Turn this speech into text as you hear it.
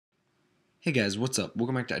Hey guys, what's up?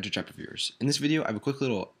 Welcome back to Untitled Chapter viewers. In this video, I have a quick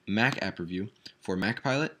little Mac app review for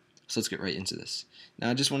MacPilot, so let's get right into this. Now,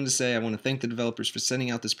 I just wanted to say I want to thank the developers for sending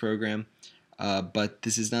out this program, but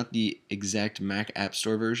this is not the exact Mac App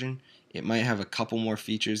Store version. It might have a couple more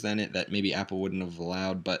features than it that maybe Apple wouldn't have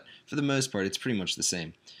allowed, but for the most part, it's pretty much the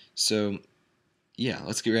same. So, yeah,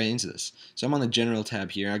 let's get right into this. So I'm on the General tab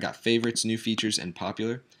here. I got Favorites, New Features, and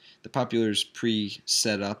Popular. The Popular is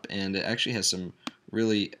pre-set up, and it actually has some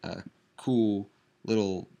really cool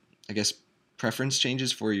little, I guess, preference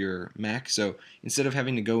changes for your Mac. So instead of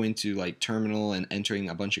having to go into like terminal and entering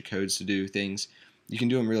a bunch of codes to do things, you can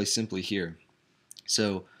do them really simply here.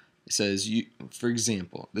 So it says, for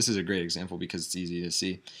example, this is a great example because it's easy to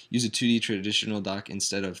see. Use a 2D traditional dock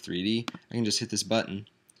instead of 3D. I can just hit this button,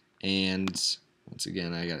 and once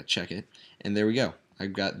again, I gotta check it, and there we go.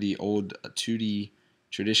 I've got the old 2D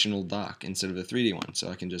traditional dock instead of the 3D one, so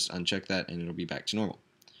I can just uncheck that and it'll be back to normal.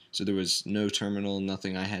 So there was no terminal,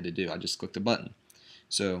 nothing I had to do. I just clicked a button.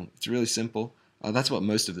 So it's really simple. That's what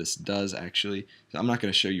most of this does, actually. So I'm not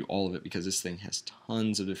going to show you all of it because this thing has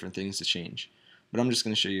tons of different things to change. But I'm just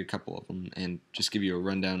going to show you a couple of them and just give you a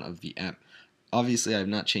rundown of the app. Obviously, I have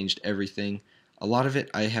not changed everything. A lot of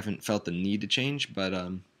it I haven't felt the need to change, but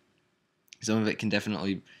some of it can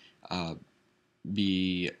definitely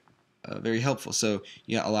be very helpful. So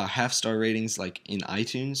you allow half-star ratings like in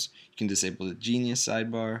iTunes. You can disable the Genius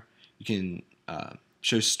sidebar. You can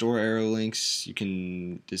show store arrow links. You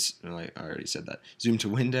can, I already said that. Zoom to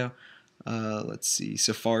window. Let's see,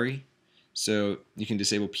 Safari. So you can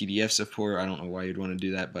disable PDF support. I don't know why you'd want to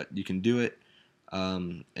do that, but you can do it.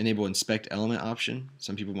 Enable inspect element option.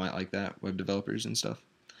 Some people might like that, web developers and stuff.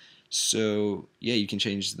 So yeah, you can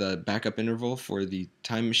change the backup interval for the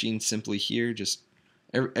time machine simply here. Just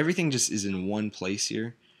everything just is in one place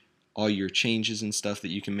here. All your changes and stuff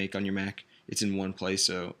that you can make on your Mac, it's in one place,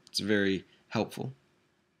 so it's very helpful.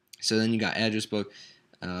 So then you got address book.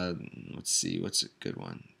 Let's see, what's a good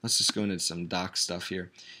one? Let's just go into some doc stuff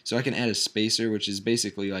here. So I can add a spacer, which is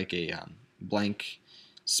basically like a blank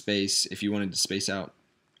space. If you wanted to space out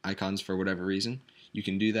icons for whatever reason, you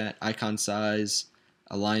can do that. Icon size,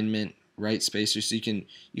 alignment, right spacer. So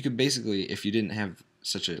you could basically, if you didn't have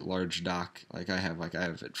such a large dock like I have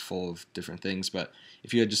it full of different things, but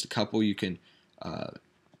if you had just a couple, you can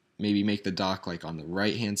maybe make the dock like on the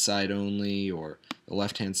right hand side only or the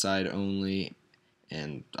left hand side only,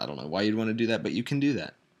 and I don't know why you'd want to do that, but you can do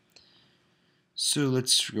that. So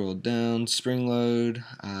let's scroll down. Spring load,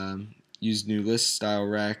 use new list style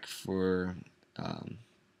rack for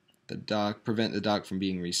the dock, prevent the dock from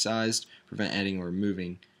being resized, prevent adding or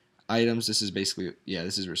removing items. This is basically, yeah,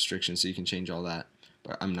 this is restrictions, so you can change all that,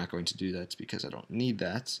 but I'm not going to do that because I don't need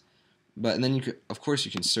that. But and then you could, of course,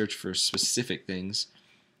 you can search for specific things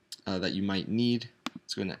that you might need.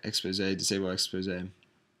 Let's go into expose, disable expose.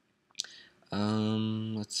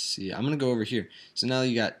 Let's see. I'm gonna go over here. So now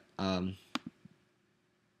you got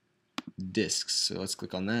disks. So let's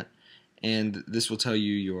click on that, and this will tell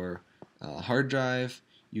you your hard drive.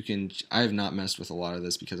 You can. I have not messed with a lot of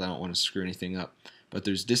this because I don't want to screw anything up. But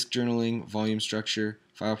there's disk journaling, volume structure,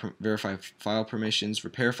 verify file permissions,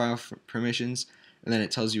 repair file permissions, and then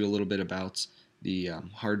it tells you a little bit about the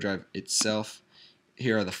hard drive itself.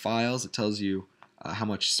 Here are the files. It tells you how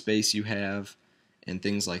much space you have and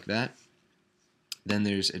things like that. Then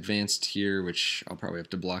there's advanced here, which I'll probably have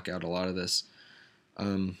to block out a lot of this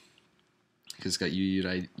because it's got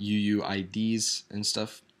UUIDs and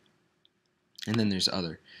stuff. And then there's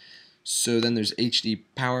other. So then there's HD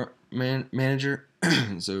Power Manager.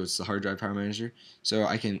 So it's the hard drive power manager. So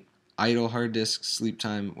I can idle hard disk sleep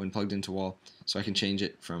time when plugged into wall. So I can change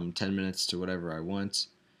it from 10 minutes to whatever I want.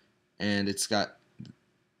 And it's got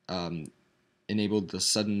enabled the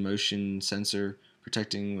sudden motion sensor,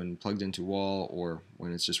 protecting when plugged into wall or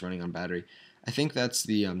when it's just running on battery. I think that's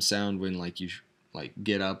the sound when like you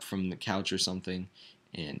get up from the couch or something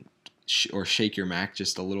and or shake your Mac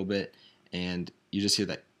just a little bit, and you just hear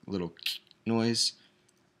that little noise.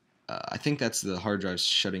 I think that's the hard drive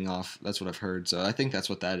shutting off. That's what I've heard. So I think that's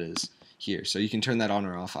what that is here. So you can turn that on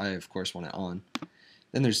or off. I of course want it on.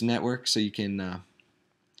 Then there's network, so you can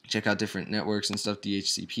check out different networks and stuff,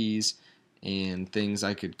 DHCPs and things.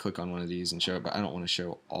 I could click on one of these and show it, but I don't want to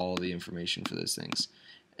show all the information for those things.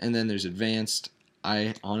 And then there's advanced.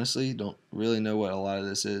 I honestly don't really know what a lot of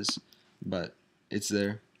this is, but it's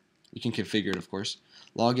there. You can configure it, of course.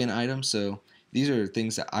 Login items, so these are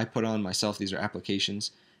things that I put on myself. These are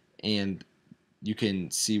applications, and you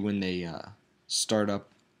can see when they start up,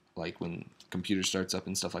 like when the computer starts up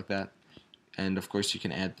and stuff like that. And of course you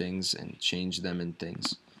can add things and change them and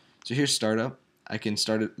things. So here's startup. I can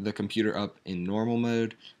start the computer up in normal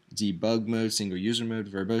mode, debug mode, single user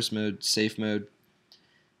mode, verbose mode, safe mode,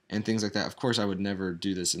 and things like that. Of course, I would never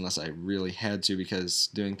do this unless I really had to, because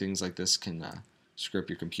doing things like this can screw up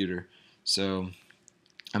your computer. So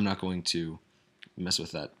I'm not going to mess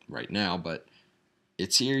with that right now, but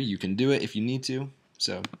it's here. You can do it if you need to.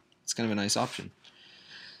 So it's kind of a nice option.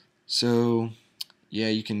 So yeah,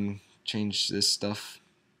 you can change this stuff.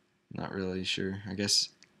 Not really sure. I guess,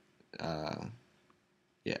 yeah.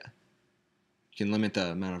 You can limit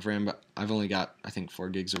the amount of RAM, but I've only got, I think, 4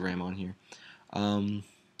 gigs of RAM on here.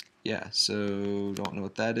 Yeah, so don't know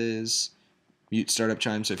what that is. Mute startup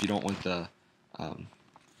chime, so if you don't want the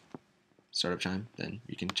startup chime, then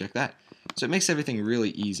you can check that. So it makes everything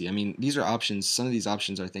really easy. I mean, these are options. Some of these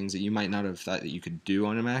options are things that you might not have thought that you could do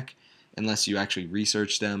on a Mac unless you actually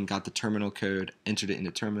researched them, got the terminal code, entered it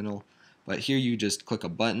into terminal. But here you just click a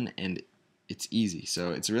button and it's easy.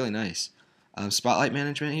 So it's really nice. Spotlight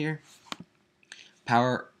management here.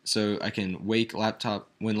 Power, so I can wake laptop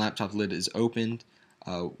when laptop lid is opened,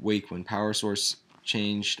 wake when power source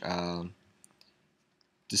changed,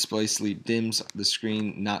 display sleep dims the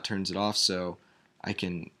screen, not turns it off. So I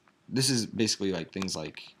can, this is basically like things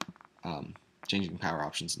like changing power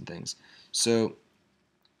options and things. So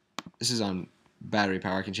this is on battery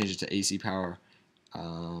power. I can change it to AC power.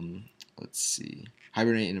 Let's see,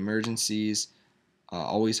 hibernate in emergencies,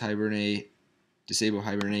 always hibernate, disable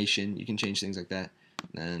hibernation. You can change things like that.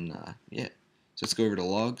 And yeah, so let's go over to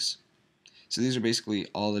logs. So these are basically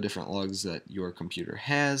all the different logs that your computer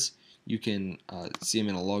has. You can see them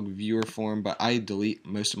in a log viewer form, but I delete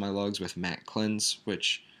most of my logs with Mac Cleanse,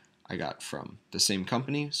 which I got from the same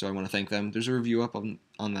company, so I want to thank them. There's a review up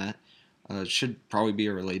on that. Should probably be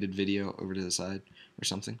a related video over to the side or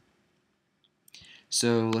something.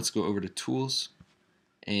 So let's go over to tools,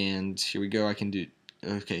 and here we go. I can do,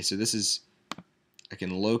 okay, so this is, I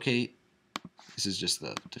can locate. This is just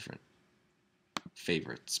the different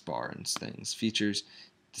favorites bar and things. Features,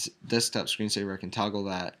 desktop screensaver, I can toggle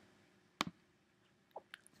that.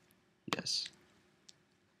 Yes.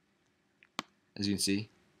 As you can see,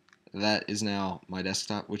 that is now my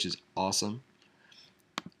desktop, which is awesome.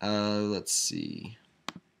 Let's see.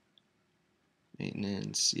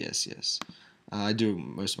 Maintenance, yes. I do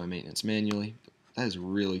most of my maintenance manually. That is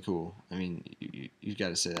really cool. I mean, you've got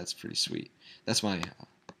to say that's pretty sweet. That's my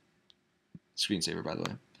screensaver, by the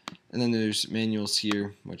way. And then there's manuals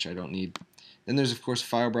here, which I don't need. Then there's, of course,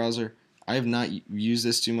 file browser. I have not used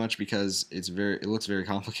this too much because it looks very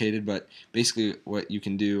complicated, but basically what you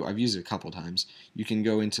can do, I've used it a couple times. You can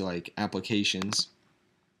go into like applications,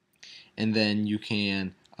 and then you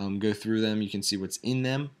can go through them. You can see what's in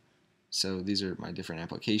them. So these are my different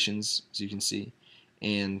applications, as you can see,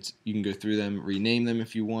 and you can go through them, rename them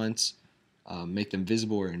if you want, make them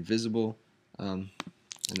visible or invisible, and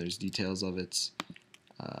there's details of it.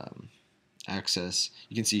 Access,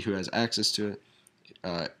 you can see who has access to it,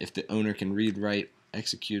 if the owner can read, write,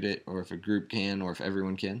 execute it, or if a group can, or if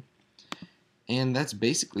everyone can. And that's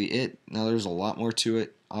basically it. Now there's a lot more to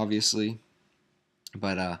it, obviously,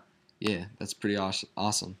 but yeah, that's pretty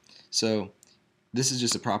awesome. So this is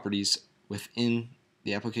just the properties within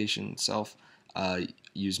the application itself.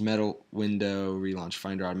 Use metal window, relaunch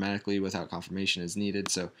Finder automatically without confirmation as needed.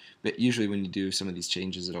 So, but usually when you do some of these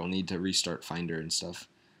changes, it'll need to restart Finder and stuff,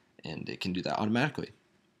 and it can do that automatically.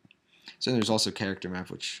 So there's also character map,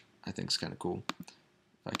 which I think is kind of cool.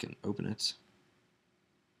 If I can open it.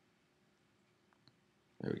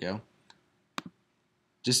 There we go.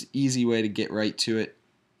 Just easy way to get right to it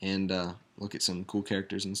and look at some cool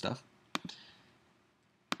characters and stuff.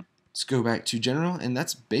 Let's go back to general, and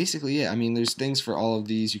that's basically it. I mean, there's things for all of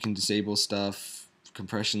these. You can disable stuff,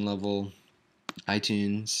 compression level,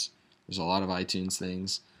 iTunes. There's a lot of iTunes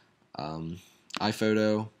things.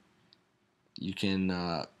 iPhoto. You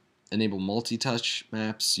can enable multi-touch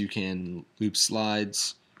maps. You can loop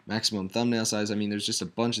slides, maximum thumbnail size. I mean, there's just a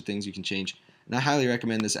bunch of things you can change. And I highly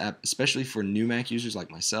recommend this app, especially for new Mac users like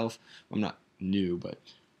myself. I'm not new, but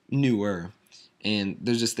newer. And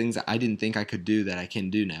there's just things that I didn't think I could do that I can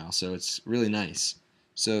do now. So it's really nice.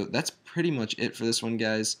 So that's pretty much it for this one,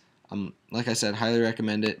 guys. Like I said, highly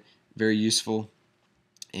recommend it. Very useful.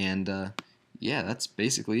 And yeah, that's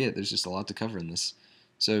basically it. There's just a lot to cover in this.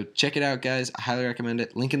 So check it out, guys. I highly recommend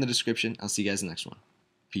it. Link in the description. I'll see you guys in the next one.